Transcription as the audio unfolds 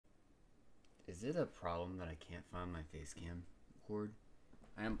Is it a problem that I can't find my face cam cord?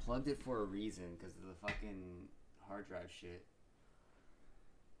 I unplugged it for a reason because of the fucking hard drive shit.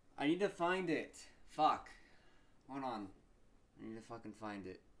 I need to find it. Fuck. Hold on. I need to fucking find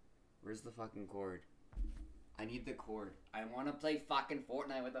it. Where's the fucking cord? I need the cord. I want to play fucking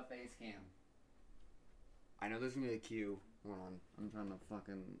Fortnite with a face cam. I know there's gonna be a queue. Hold on. I'm trying to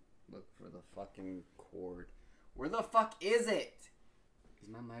fucking look for the fucking cord. Where the fuck is it? Is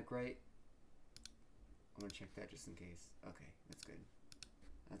my mic right? I'm gonna check that just in case. Okay, that's good.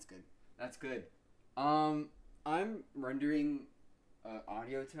 That's good. That's good. I'm rendering an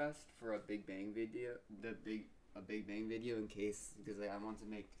audio test for a Big Bang video. A Big Bang video in case, because I want to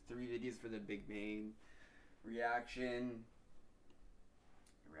make 3 videos for the Big Bang reaction.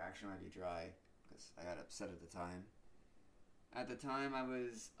 The reaction might be dry because I got upset at the time. At the time, I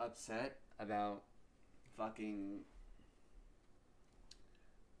was upset about fucking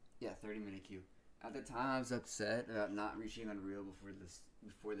 30-minute queue. At the time, I was upset about not reaching Unreal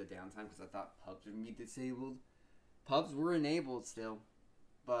before the downtime because I thought pubs would be disabled. Pubs were enabled still,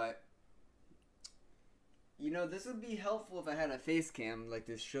 but you know, this would be helpful if I had a face cam, like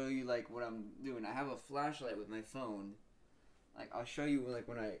to show you like what I'm doing. I have a flashlight with my phone. Like I'll show you like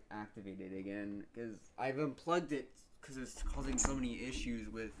when I activate it again, because I've unplugged it because it's causing so many issues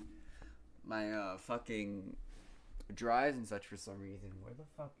with my fucking drives and such for some reason. Where the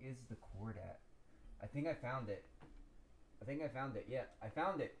fuck is the cord at? I think I found it. Yeah, I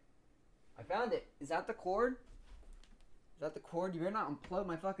found it. Is that the cord? Is that the cord? You better not unplug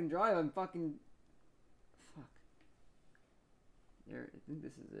my fucking drive. I'm fucking... Fuck. There, I think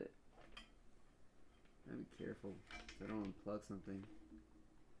this is it. Gotta be careful so I don't unplug something.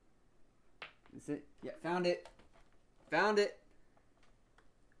 Is it? Yeah, found it. Found it.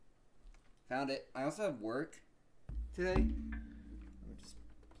 I also have work today. Let me just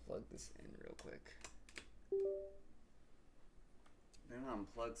plug this in real quick. Then I'll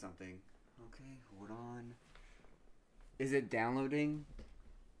unplug something. Okay, hold on. Is it downloading?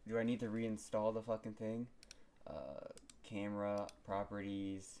 Do I need to reinstall the fucking thing? Camera,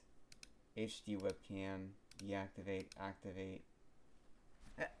 properties, HD webcam, deactivate, activate.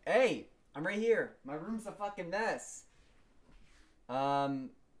 Hey! I'm right here! My room's a fucking mess!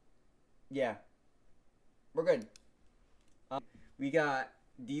 Yeah. We're good. We got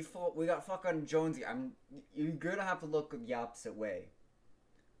default, we got fucking Jonesy. You're gonna have to look the opposite way.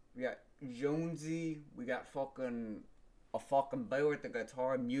 We got Jonesy, we got fucking a fucking boy with the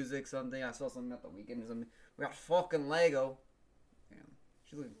guitar, music, something. I saw something at the weekend or something. We got fucking Lego. Damn,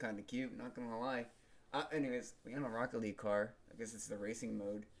 she's looking kind of cute, not gonna lie. Anyways, we have a Rocket League car. I guess it's the racing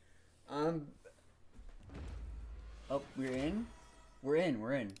mode. Oh, we're in? We're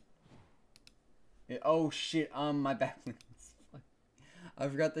in. Oh shit, my backlink. I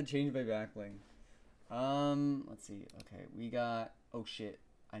forgot to change my backlink. Let's see. Okay, we got, oh shit.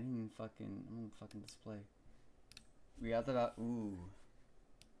 I didn't even fucking display. We got the, ooh.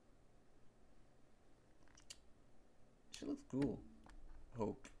 She looks cool.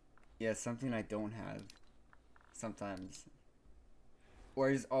 Hope. Yeah, something I don't have. Sometimes. Or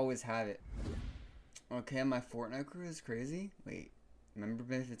I just always have it. Okay, my Fortnite crew is crazy. Wait. Member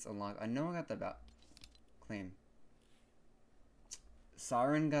benefits unlocked. I know I got the claim.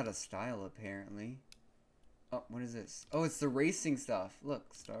 Siren got a style apparently. Oh, what is this? Oh, it's the racing stuff.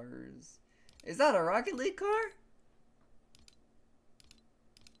 Look, stars. Is that a Rocket League car?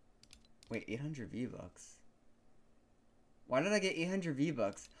 Wait, 800 V-Bucks. Why did I get 800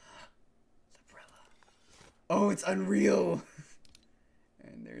 V-Bucks? Umbrella. Oh, it's Unreal.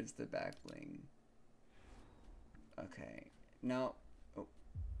 And there's the back bling. Okay. No. Oh.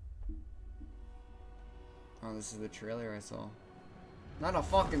 Oh, this is the trailer I saw. Not a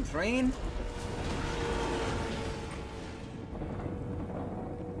fucking train?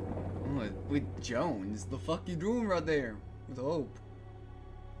 Oh, with Jones. The fuck you doing right there? With Hope.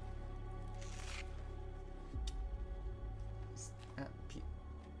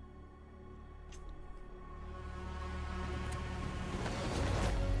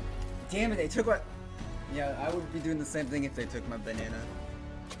 Damn it, they took what? Yeah, I would be doing the same thing if they took my banana.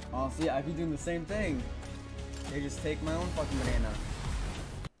 Oh, see, I'd be doing the same thing. They just take my own fucking banana.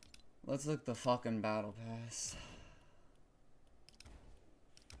 Let's look the fucking battle pass.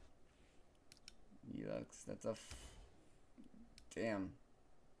 Yucks, that's a damn.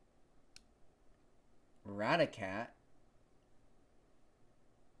 Ratacat.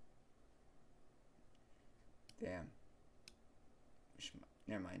 Damn.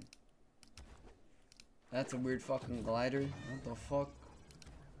 Never mind. That's a weird fucking glider. What the fuck?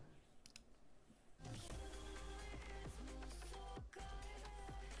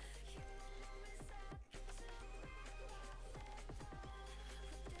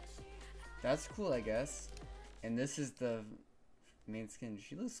 That's cool, I guess. And this is the main skin.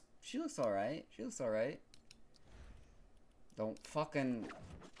 She looks alright. She looks alright. Don't fucking...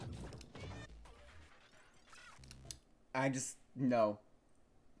 I just... No.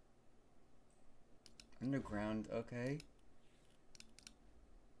 Underground, okay.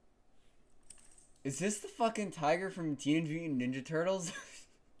 Is this the fucking tiger from Teenage Mutant Ninja Turtles?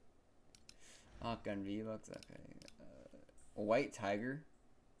 Oh, gun V-Bucks, okay. A white tiger?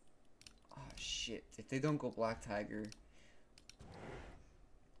 Oh, shit. If they don't go black tiger...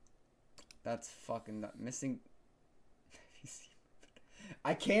 That's fucking not missing...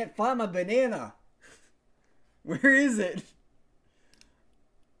 I can't find my banana! Where is it?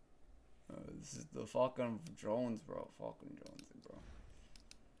 This is the fucking drones, bro. Fucking drones, bro.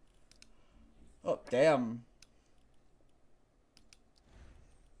 Oh, damn.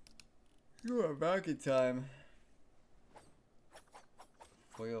 You are back in time.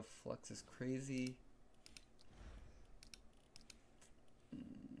 Foil Flex is crazy.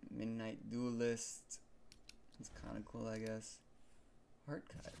 Midnight Duelist. It's kind of cool, I guess. Hard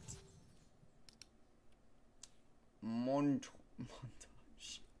cut. Montage.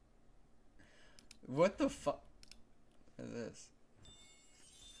 What the fuck is this?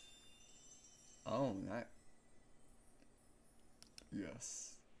 Oh, not.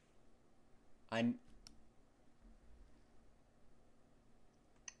 Yes.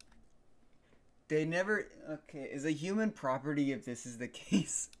 They never. Okay, is a human property if this is the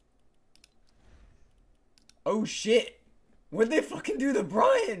case? Oh shit! What'd they fucking do to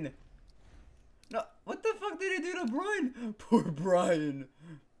Brian? No, what the fuck did they do to Brian? Poor Brian.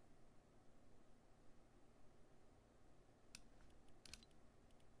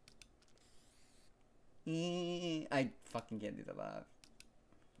 I fucking can't do the laugh.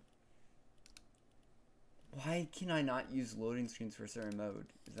 Why can I not use loading screens for a certain mode?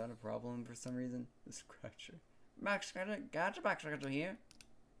 Is that a problem for some reason? The scratcher. Max gotcha, back scratcher here.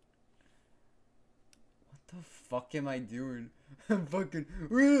 What the fuck am I doing? I'm fucking.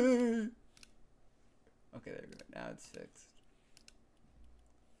 Okay, there we go. Now it's fixed.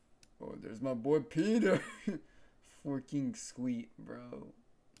 Oh, there's my boy Peter. Fucking sweet, bro.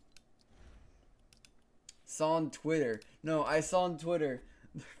 Saw on Twitter. No, I saw on Twitter.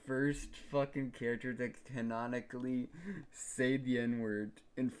 The first fucking character to canonically say the N-word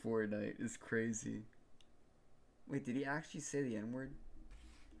in Fortnite is crazy. Wait, did he actually say the N-word?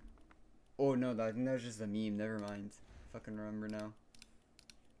 Oh no, I think that was just a meme. Never mind. Fucking remember now.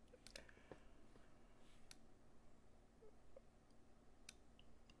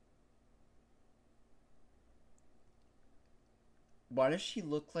 Why does she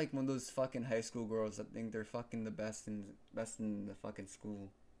look like one of those fucking high school girls that think they're fucking the best in the fucking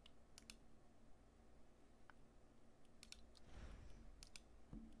school?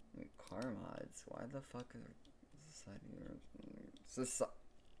 Wait, car mods. Why the fuck is this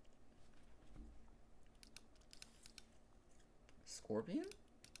Scorpion?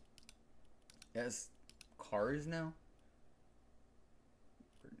 Yes, cars now.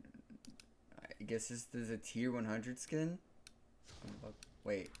 I guess this is a tier 100 skin.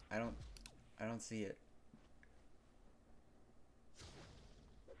 Wait, I don't see it.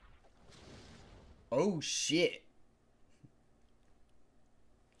 Oh shit.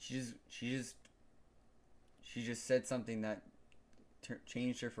 She just said something that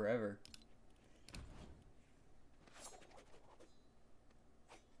changed her forever.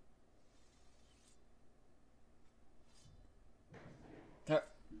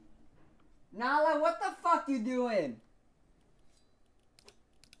 Nala, what the fuck you doing?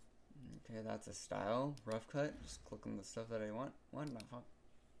 Okay, that's a style. Rough cut. Just click on the stuff that I want. What the fuck?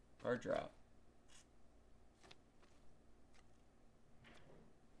 Card drop.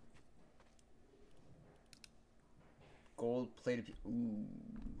 Gold plated. Ooh.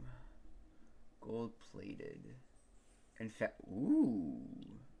 Gold plated. In fact. Ooh.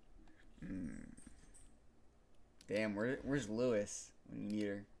 Damn, where's Lewis when you need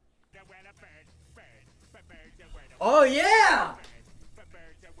her? Oh yeah!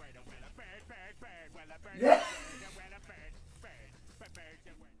 Yeah.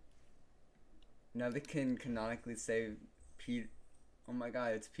 Now they can canonically say Pete. Oh my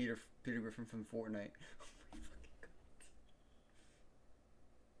god, it's Peter Griffin from Fortnite. Oh my fucking god.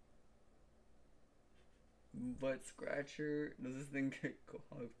 Butt scratcher. Does this thing get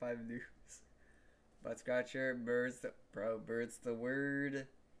hog 5 news? Butt scratcher. Bird's the word.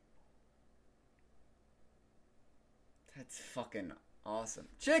 That's fucking awesome.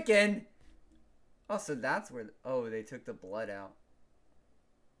 Chicken. Oh, so that's where... Oh, they took the blood out.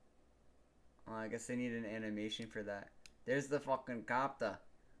 Oh, I guess they need an animation for that. There's the fucking copter.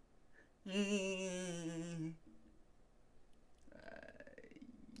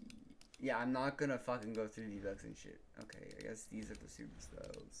 Yeah, I'm not gonna fucking go through debugs and shit. Okay, I guess these are the super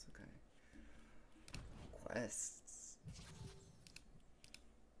styles. Okay. Quests.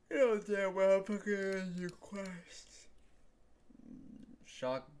 You know damn well fucking your quests.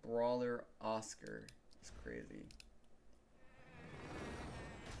 Shock Brawler Oscar. It's crazy.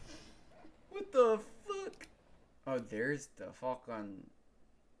 What the fuck? Oh, there's the fucking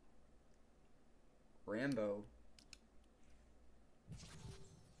Rambo.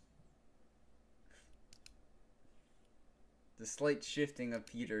 The slight shifting of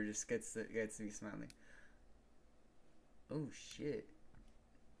Peter just gets me smiling. Oh shit.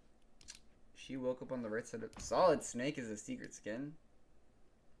 She woke up on the right side of Solid Snake is a secret skin.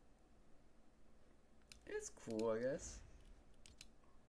 It's cool, I guess.